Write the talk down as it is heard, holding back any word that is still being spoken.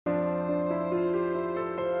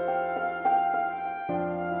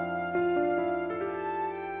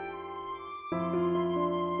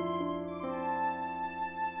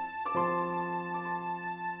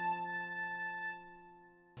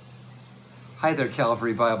Hi there,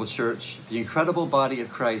 Calvary Bible Church, the incredible body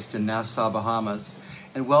of Christ in Nassau, Bahamas,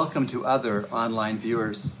 and welcome to other online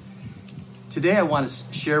viewers. Today I want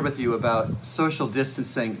to share with you about social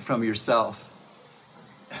distancing from yourself.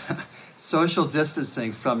 Social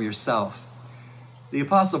distancing from yourself. The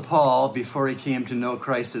Apostle Paul, before he came to know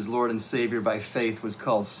Christ as Lord and Savior by faith, was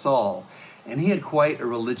called Saul, and he had quite a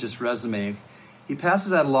religious resume. He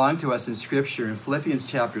passes that along to us in Scripture in Philippians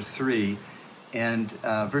chapter 3, and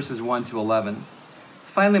verses 1 to 11.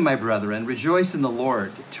 Finally, my brethren, rejoice in the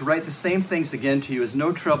Lord. To write the same things again to you is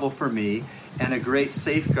no trouble for me and a great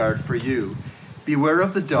safeguard for you. Beware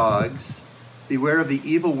of the dogs, beware of the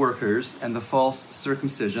evil workers and the false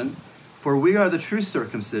circumcision, for we are the true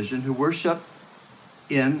circumcision who worship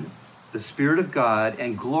in the Spirit of God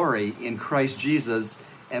and glory in Christ Jesus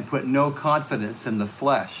and put no confidence in the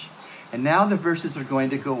flesh. And now the verses are going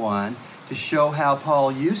to go on to show how Paul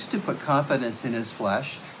used to put confidence in his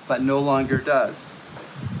flesh, but no longer does.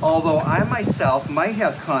 Although I myself might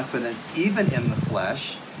have confidence even in the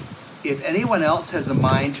flesh, if anyone else has a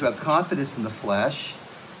mind to have confidence in the flesh,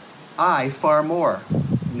 I far more.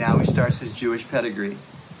 Now he starts his Jewish pedigree.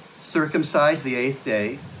 Circumcised the 8th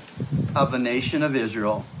day, of the nation of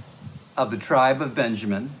Israel, of the tribe of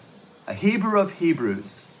Benjamin, a Hebrew of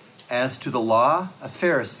Hebrews, as to the law, a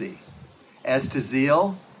Pharisee, as to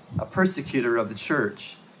zeal, a persecutor of the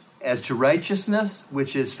church, as to righteousness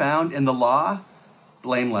which is found in the law,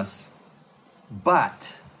 blameless.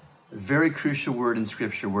 But, a very crucial word in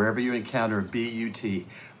Scripture, wherever you encounter B-U-T,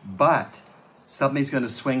 but, something's going to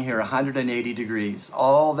swing here 180 degrees.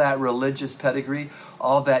 All that religious pedigree,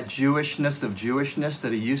 all that Jewishness of Jewishness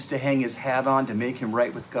that he used to hang his hat on to make him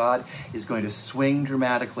right with God is going to swing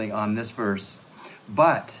dramatically on this verse.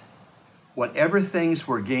 But, whatever things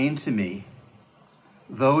were gained to me,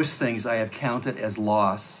 those things I have counted as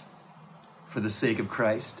loss for the sake of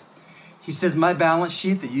Christ. He says, my balance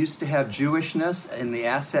sheet that used to have Jewishness in the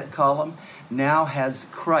asset column now has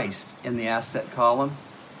Christ in the asset column.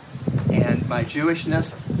 And my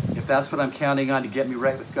Jewishness, if that's what I'm counting on to get me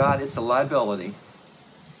right with God, it's a liability.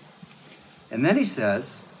 And then he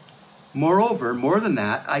says, moreover, more than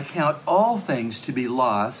that, I count all things to be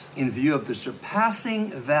loss in view of the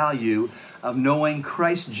surpassing value of knowing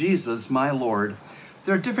Christ Jesus, my Lord.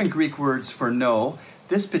 There are different Greek words for know.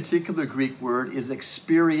 This particular Greek word is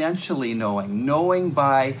experientially knowing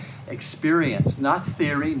by experience, not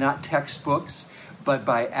theory, not textbooks, but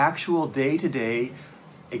by actual day-to-day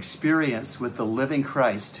experience with the living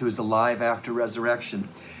Christ who is alive after resurrection.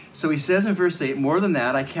 So he says in verse 8, more than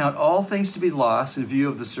that, I count all things to be lost in view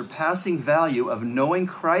of the surpassing value of knowing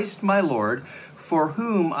Christ my Lord, for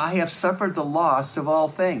whom I have suffered the loss of all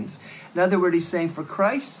things. In other words, he's saying, for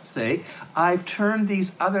Christ's sake, I've turned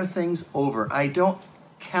these other things over. I don't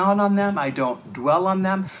count on them. I don't dwell on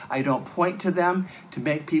them. I don't point to them to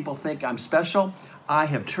make people think I'm special. I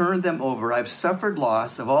have turned them over. I've suffered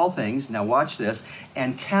loss of all things, now watch this,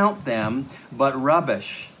 and count them but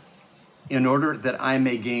rubbish, in order that I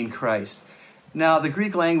may gain Christ. Now, the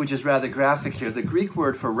Greek language is rather graphic here. The Greek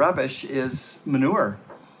word for rubbish is manure.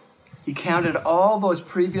 He counted all those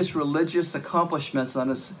previous religious accomplishments on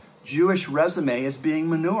his Jewish resume as being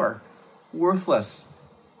manure, worthless,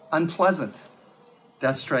 unpleasant.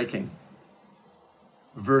 That's striking.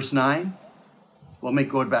 Verse 9, let me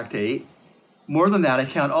go back to 8. More than that, I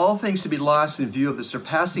count all things to be lost in view of the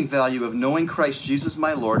surpassing value of knowing Christ Jesus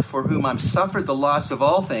my Lord, for whom I've suffered the loss of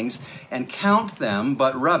all things, and count them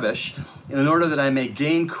but rubbish, in order that I may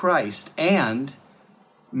gain Christ, and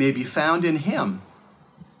may be found in him,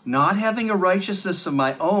 not having a righteousness of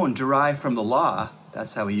my own derived from the law,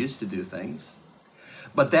 that's how he used to do things,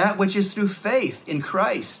 but that which is through faith in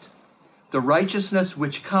Christ, the righteousness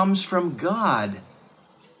which comes from God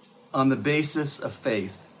on the basis of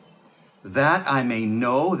faith. That I may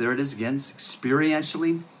know, there it is again,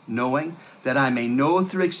 experientially knowing, that I may know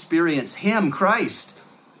through experience him, Christ,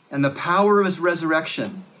 and the power of his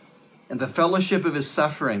resurrection, and the fellowship of his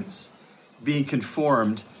sufferings, being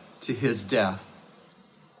conformed to his death.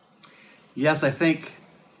 Yes, I think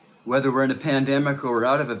whether we're in a pandemic or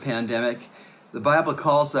out of a pandemic, the Bible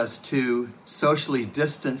calls us to socially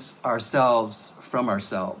distance ourselves,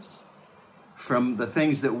 from the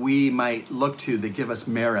things that we might look to that give us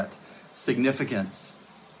merit, significance,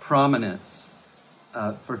 prominence,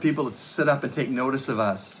 for people to sit up and take notice of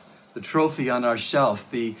us, the trophy on our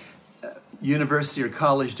shelf, the university or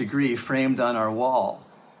college degree framed on our wall.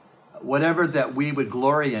 Whatever that we would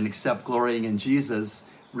glory in except glorying in Jesus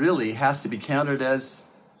really has to be counted as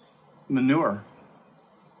manure.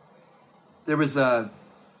 There was a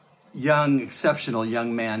exceptional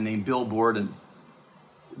young man named Bill Borden.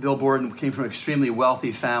 Bill Borden came from an extremely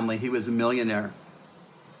wealthy family. He was a millionaire.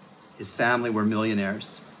 His family were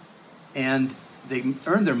millionaires. And they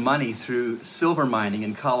earned their money through silver mining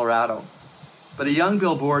in Colorado. But a young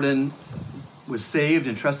Bill Borden was saved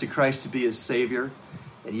and trusted Christ to be his Savior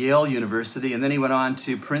at Yale University, and then he went on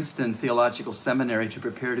to Princeton Theological Seminary to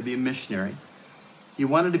prepare to be a missionary. He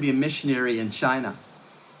wanted to be a missionary in China.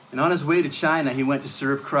 And on his way to China, he went to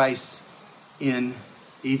serve Christ in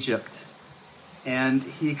Egypt. And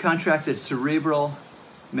he contracted cerebral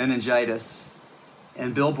meningitis.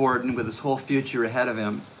 And Bill Borden, with his whole future ahead of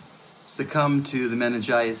him, succumbed to the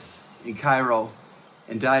meningitis in Cairo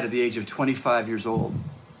and died at the age of 25 years old.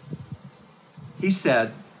 He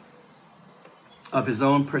said, of his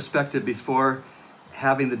own perspective before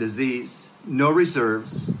having the disease, no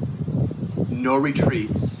reserves, no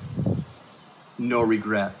retreats, no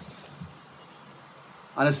regrets.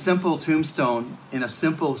 On a simple tombstone in a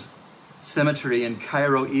simple cemetery in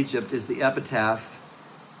Cairo, Egypt, is the epitaph,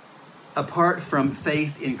 apart from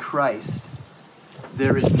faith in Christ,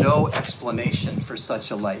 there is no explanation for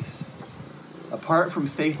such a life. Apart from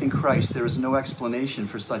faith in Christ, there is no explanation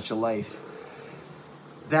for such a life.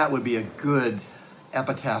 That would be a good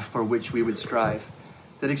epitaph for which we would strive.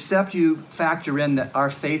 That except you factor in that our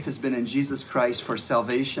faith has been in Jesus Christ for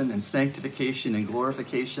salvation and sanctification and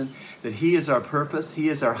glorification, that he is our purpose, he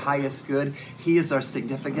is our highest good, he is our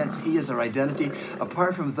significance, he is our identity.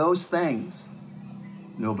 Apart from those things,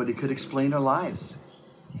 nobody could explain our lives.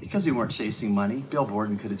 Because we weren't chasing money. Bill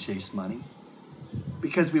Borden could have chased money.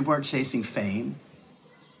 Because we weren't chasing fame,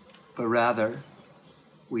 but rather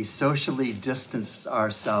we socially distanced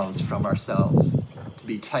ourselves from ourselves to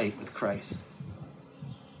be tight with Christ.